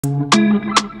So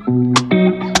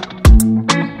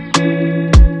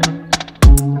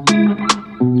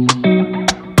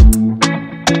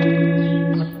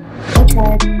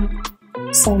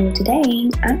today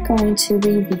I'm going to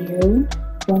review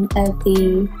one of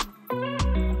the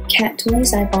cat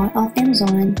toys I bought off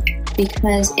Amazon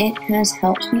because it has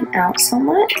helped me out so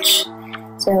much.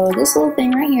 So this little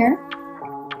thing right here,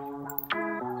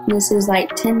 this is like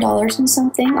 $10 and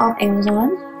something off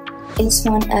Amazon. It's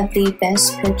one of the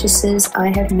best purchases I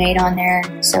have made on there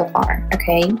so far,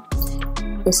 okay?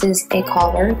 This is a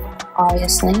collar,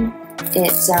 obviously.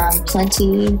 It's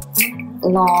plenty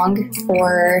long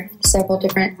for several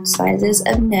different sizes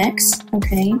of necks,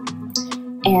 okay?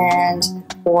 And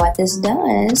what this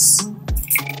does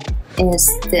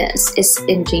is this. It's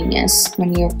ingenious.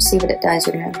 When you see what it does,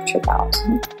 you're gonna trip out.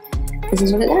 This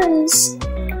is what it does.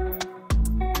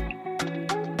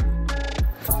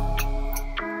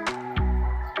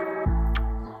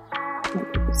 You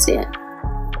can see it.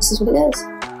 This is what it does.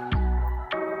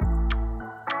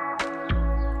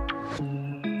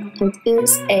 It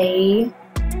is a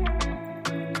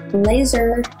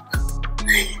laser.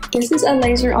 This is a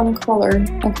laser on a collar,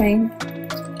 okay?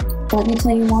 Let me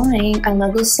tell you why I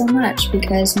love this so much,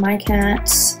 because my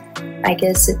cats, I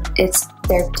guess it's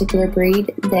their particular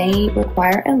breed, they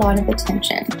require a lot of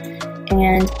attention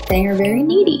and they are very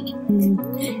needy,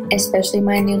 especially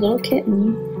my new little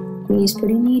kitten. He's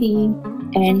pretty needy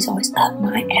and he's always up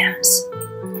my ass.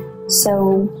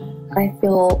 So I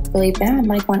feel really bad,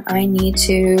 like when I need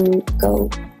to go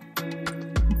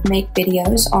make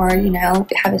videos or, you know,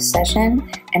 have a session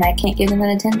and I can't give them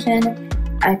that attention,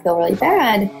 I feel really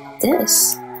bad.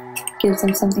 This gives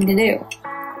them something to do.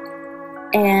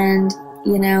 And,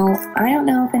 you know, I don't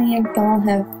know if any of y'all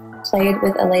have played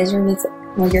with a laser with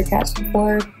one of your cats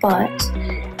before, but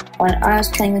when I was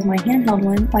playing with my handheld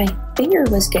one, my finger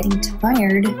was getting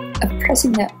tired of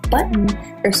pressing that button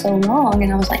for so long,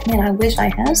 and I was like, man, I wish I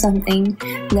had something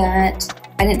that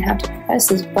I didn't have to press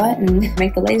this button to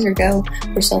make the laser go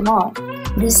for so long.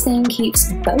 This thing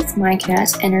keeps both my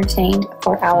cats entertained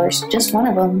for hours, just one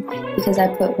of them, because I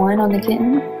put one on the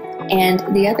kitten and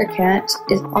the other cat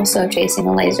is also chasing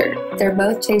a laser. They're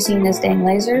both chasing this dang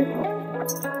laser.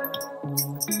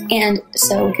 And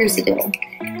so here's the deal.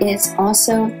 It's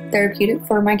also therapeutic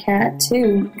for my cat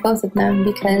too, both of them,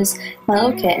 because my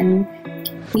little kitten,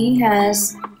 he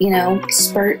has, you know,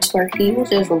 spurts where he will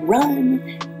just run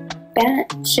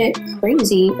batshit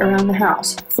crazy around the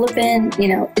house, flipping, you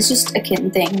know, it's just a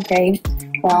kitten thing, okay?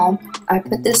 Well, I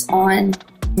put this on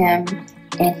him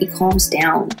and he calms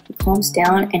down. He calms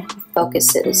down and he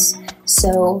focuses.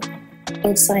 So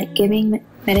it's like giving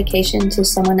medication to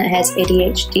someone that has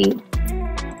ADHD.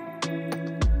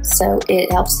 So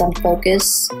it helps them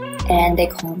focus and they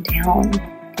calm down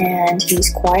and he's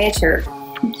quieter,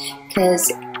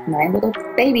 because my little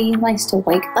baby likes to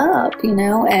wake up, you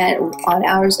know, at odd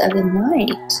hours of the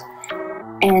night,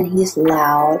 and he's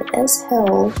loud as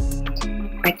hell.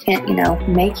 I can't, you know,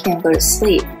 make him go to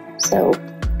sleep. So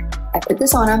I put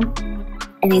this on him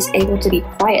and he's able to be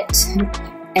quiet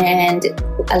and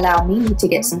allow me to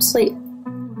get some sleep.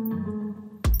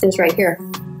 This right here.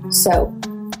 So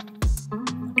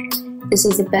this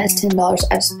is the best $10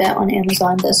 I've spent on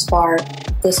Amazon thus far.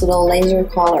 This little laser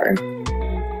collar.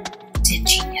 It's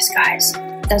ingenious, guys.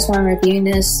 That's why I'm reviewing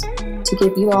this, to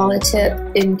give you all a tip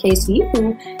in case you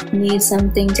need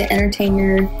something to entertain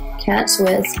your cats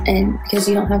with, and because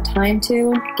you don't have time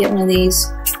to get one of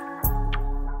these.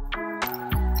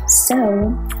 So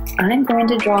I'm going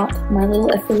to drop my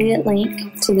little affiliate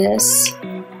link to this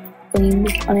thing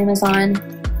on Amazon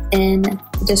in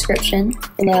the description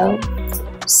below.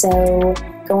 So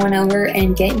go on over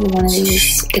and get you one of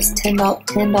these. It's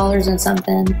 $10 and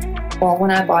something. Well,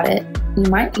 when I bought it, you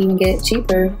might even get it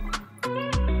cheaper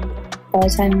by the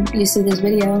time you see this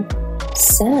video.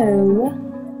 So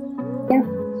yeah,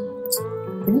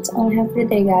 that's all I have for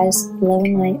today, guys. Love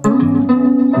and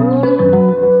light.